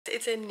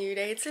It's a new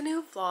day, it's a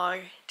new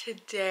vlog.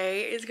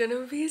 Today is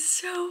gonna be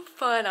so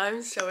fun.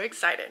 I'm so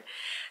excited.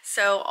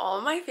 So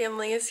all my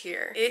family is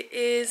here. It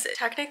is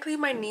technically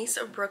my niece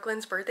of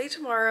Brooklyn's birthday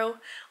tomorrow.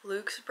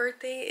 Luke's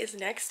birthday is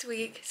next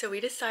week. So we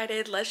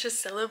decided let's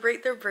just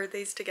celebrate their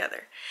birthdays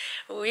together.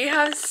 We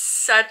have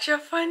such a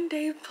fun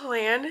day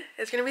planned.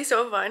 It's gonna be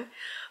so fun.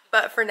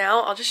 But for now,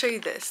 I'll just show you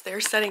this.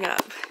 They're setting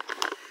up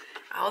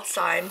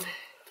outside,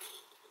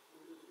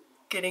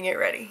 getting it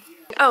ready.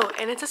 Oh,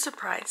 and it's a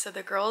surprise. So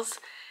the girls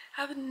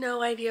have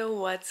no idea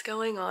what's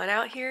going on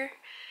out here,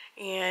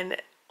 and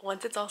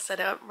once it's all set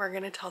up, we're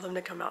gonna tell them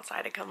to come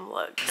outside and come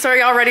look. So are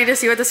y'all ready to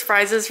see what the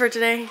surprise is for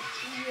today? Yeah.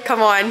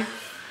 Come on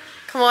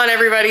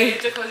everybody. You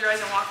have to close your eyes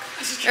and walk.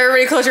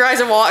 Everybody close your eyes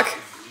and walk.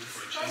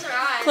 Close your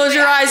eyes. Close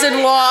your eyes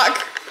and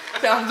walk.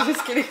 No, I'm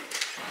just kidding.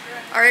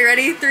 All right,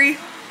 ready? 3,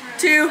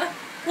 2, 1.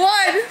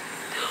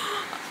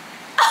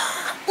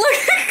 Look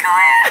at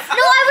Glenn.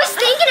 No, I was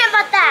thinking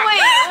about that.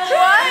 Wait,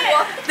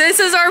 what? This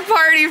is our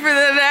party for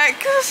the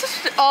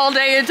next all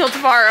day until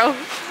tomorrow.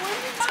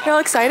 Y'all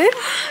excited?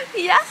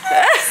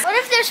 Yes. What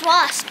if there's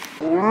wasp?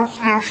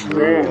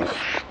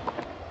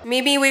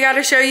 Mimi, we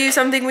gotta show you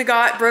something we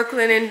got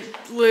Brooklyn and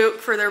Luke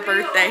for their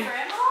birthday.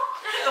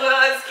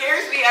 Well, it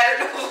scares me. I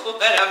don't know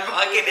what I'm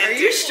walking into. Are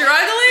you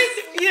struggling?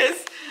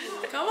 Yes.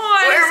 Come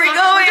on. Where are we We're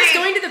going? just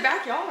going to the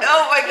backyard.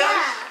 Oh my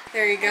gosh.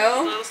 There you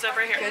go. Little step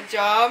right here. Good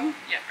job.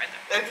 Yeah, right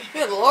there. Okay.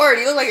 Good Lord,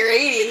 you look like you're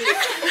 80.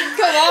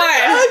 Come on.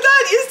 I'm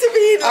not used to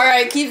being. All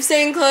right, keep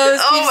staying close.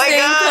 Oh Keep my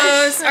staying gosh.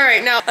 close. All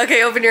right, now.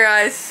 Okay, open your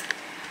eyes.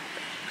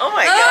 Oh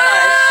my Ah!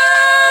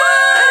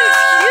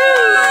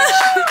 gosh.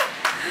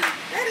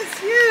 That is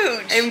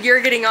huge. And you're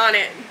getting on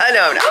it. I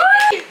know. No.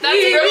 That's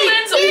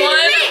Brooklyn's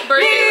one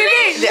birthday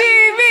wish.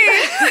 Mimi.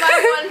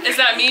 Is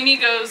that Mimi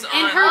goes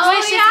on. Her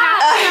wishes have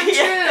to come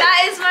true.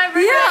 That is my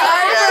birthday. Yeah, I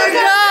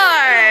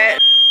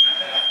forgot.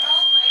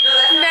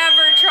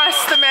 Never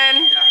trust the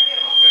men.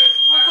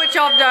 Look what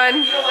y'all have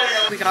done.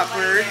 We got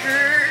burgers.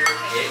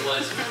 I'm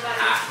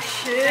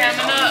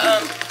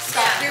gonna,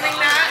 Stop doing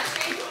that.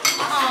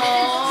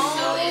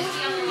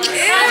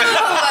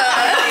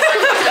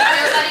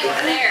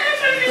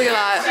 We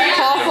got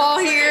Paw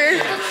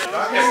here.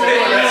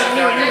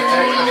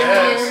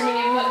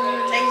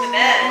 Take the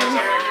bed.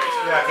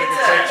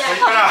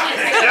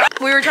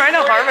 We were trying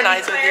to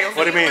harmonize with you.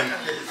 What do you mean?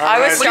 I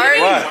was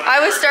starting. What? I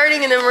was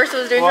starting, and then Marissa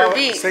was doing her Well,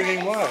 beat.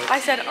 singing what? I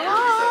said,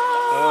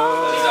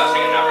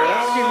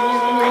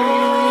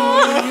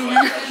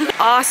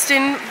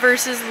 Austin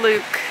versus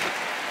Luke.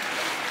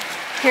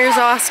 Here's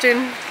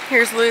Austin.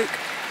 Here's Luke.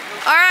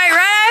 All right,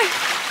 ready,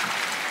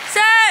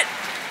 set,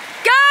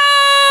 go!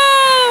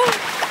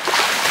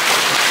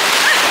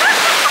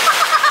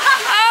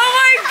 Oh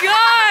my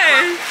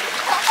God!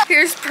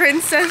 Here's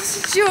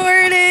Princess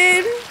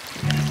Jordan.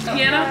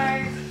 Piano.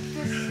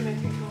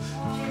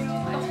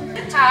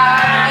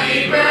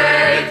 Happy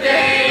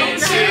birthday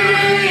to you.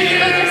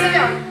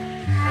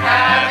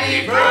 Happy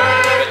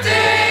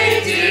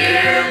birthday,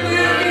 dear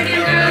Luke.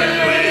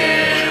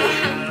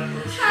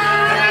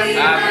 Happy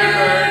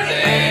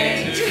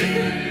birthday to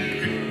you.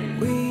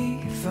 We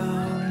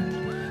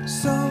found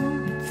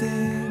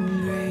something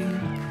great.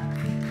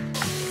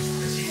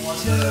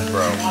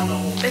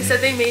 They said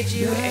they made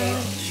you a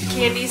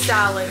candy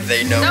salad.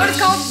 They know Is that what me it's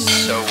called?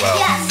 so well.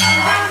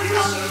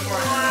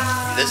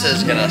 This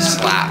is gonna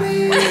slap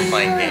when we're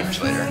playing games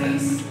later.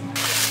 This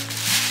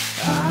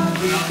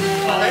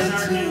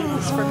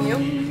is from you.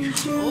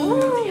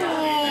 Ooh.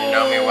 You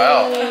know me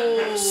well.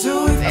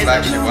 I've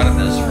actually wanted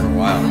this for a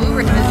while. Blue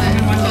ribbon, is it?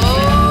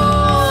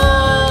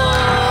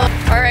 Oh.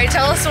 All right,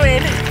 tell us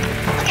when.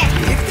 Okay.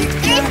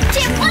 3,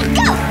 2, 1,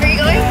 go. Are you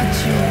going?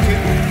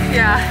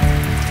 Yeah.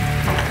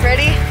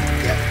 Ready?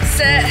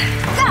 Set.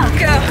 Go.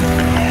 Go.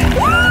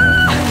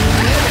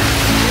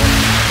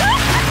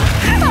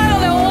 I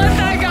don't know what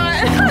that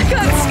got. I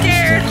got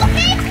scared.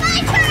 Okay, my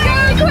turn.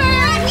 Go,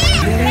 Quinn.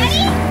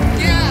 Ready?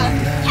 Yeah.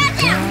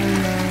 Countdown.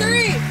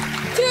 3,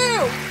 2,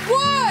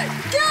 1,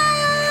 go!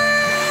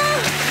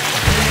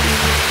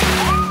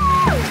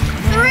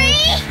 3,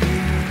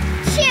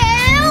 2,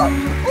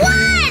 1.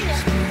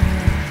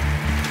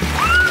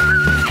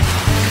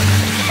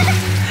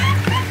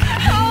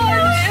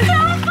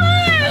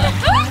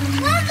 Mom,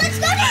 let's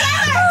go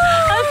together.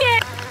 Okay.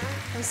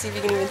 Let's see if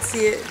you can even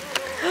see it.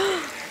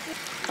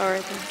 All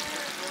right then.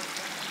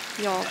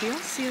 Y'all, do y'all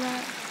see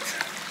that?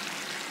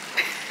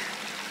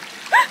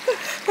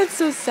 That's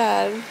so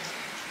sad.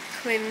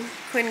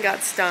 Quinn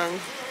got stung.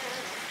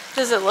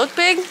 Does it look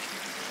big?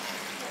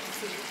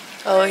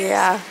 Oh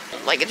yeah.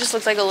 Like it just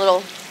looks like a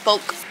little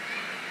poke.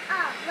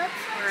 Let's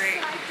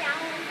slide down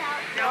without.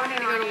 Now we need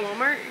to go to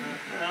Walmart.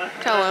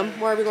 Tell them,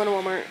 where are we going to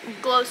Walmart?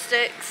 Glow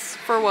sticks,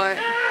 For what?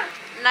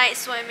 night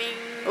swimming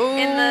Ooh.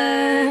 in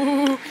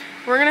the.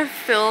 We're gonna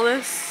fill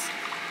this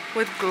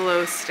with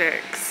glow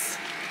sticks.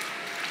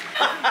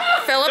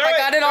 Philip, I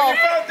got it all.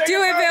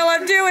 Do it,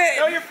 Philip, do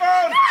Throw it. your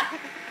phone!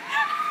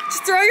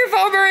 Just throw your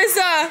phone,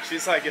 Marissa.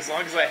 She's like, as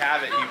long as I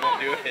have it, he won't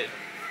do it.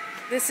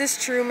 This is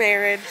true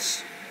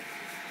marriage.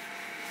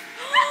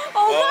 Oh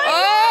my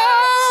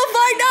Oh,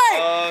 Fight Night!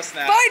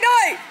 snap. Fight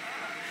night!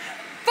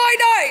 Fight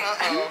night!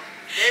 Uh-oh.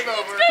 Game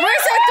over.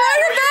 Marissa, throw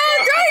your phone!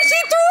 Throw it! She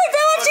threw it,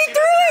 Philip! She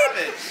threw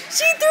it!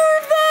 She threw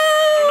her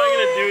phone! I'm not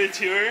gonna do it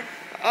to her.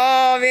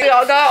 Oh man. We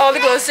all got all the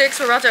glow sticks.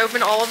 We're about to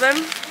open all of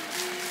them.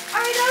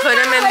 Put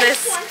them in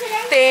this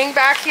thing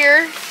back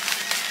here.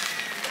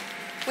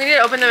 We need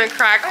to open them and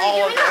crack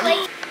all of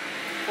them.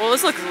 Well,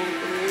 this looks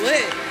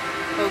lit.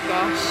 Oh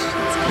gosh.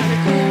 That's kind of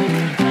cool.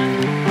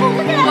 Oh,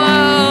 look at that.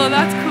 Whoa,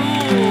 that's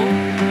cool.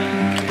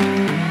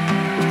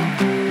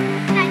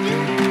 Can I do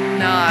it?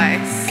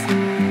 Nice.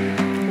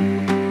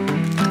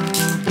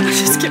 I'm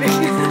just kidding.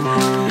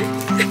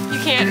 You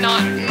can't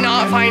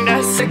not find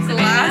us. The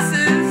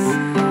glasses.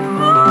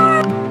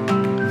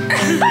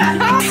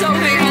 So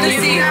big to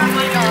see. Oh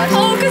my gosh.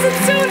 Oh, because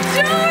it's so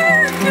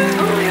dark.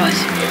 Oh my gosh.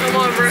 Come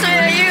on, bro. So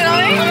are you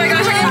going? Oh my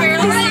gosh, I can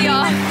barely see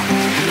y'all.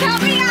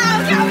 Count me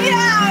out! Count me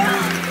out!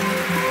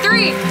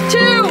 3,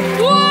 2,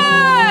 1.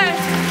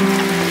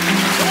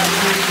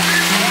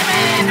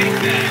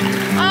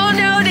 Oh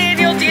no,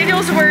 Daniel.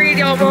 Daniel's worried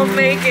y'all won't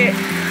make it.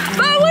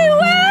 But we